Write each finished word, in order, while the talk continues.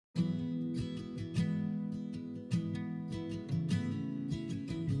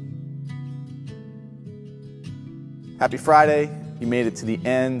Happy Friday. You made it to the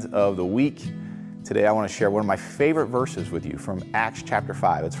end of the week. Today I want to share one of my favorite verses with you from Acts chapter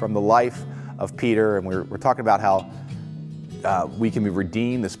 5. It's from the life of Peter, and we're talking about how we can be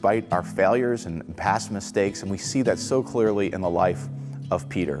redeemed despite our failures and past mistakes, and we see that so clearly in the life of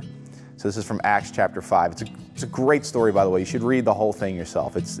Peter. So this is from Acts chapter 5. It's a great story, by the way. You should read the whole thing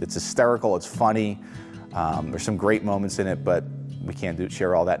yourself. It's hysterical, it's funny. There's some great moments in it, but we can't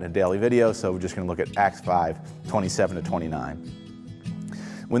share all that in a daily video, so we're just going to look at Acts 5, 27 to 29.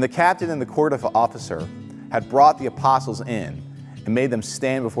 When the captain and the court officer had brought the apostles in and made them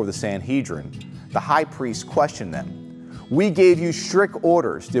stand before the Sanhedrin, the high priest questioned them. "We gave you strict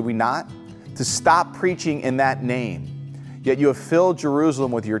orders, did we not, to stop preaching in that name? Yet you have filled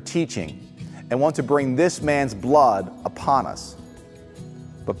Jerusalem with your teaching and want to bring this man's blood upon us."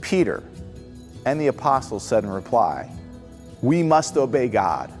 But Peter and the apostles said in reply, "We must obey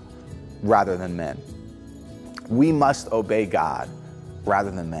God rather than men." We must obey God rather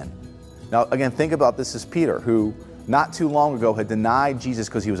than men. Now, again, think about this as Peter, who not too long ago had denied Jesus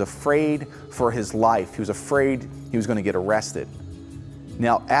because he was afraid for his life. He was afraid he was going to get arrested.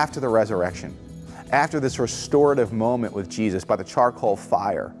 Now, after the resurrection, after this restorative moment with Jesus by the charcoal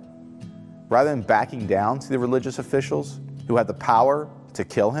fire, rather than backing down to the religious officials who had the power to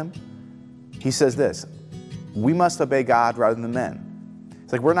kill him, he says this: we must obey God rather than men.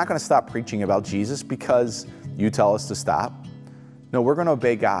 It's like, we're not going to stop preaching about Jesus because you tell us to stop. No, we're going to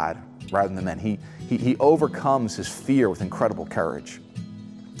obey God rather than men. He overcomes his fear with incredible courage.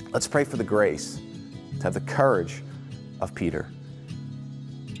 Let's pray for the grace to have the courage of Peter.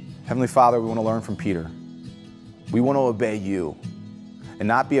 Heavenly Father, we want to learn from Peter. We want to obey you and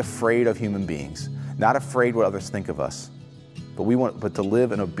not be afraid of human beings, not afraid what others think of us, but to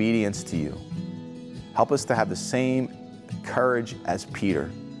live in obedience to you. Help us to have the same courage as Peter.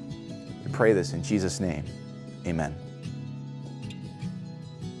 We pray this in Jesus' name. Amen.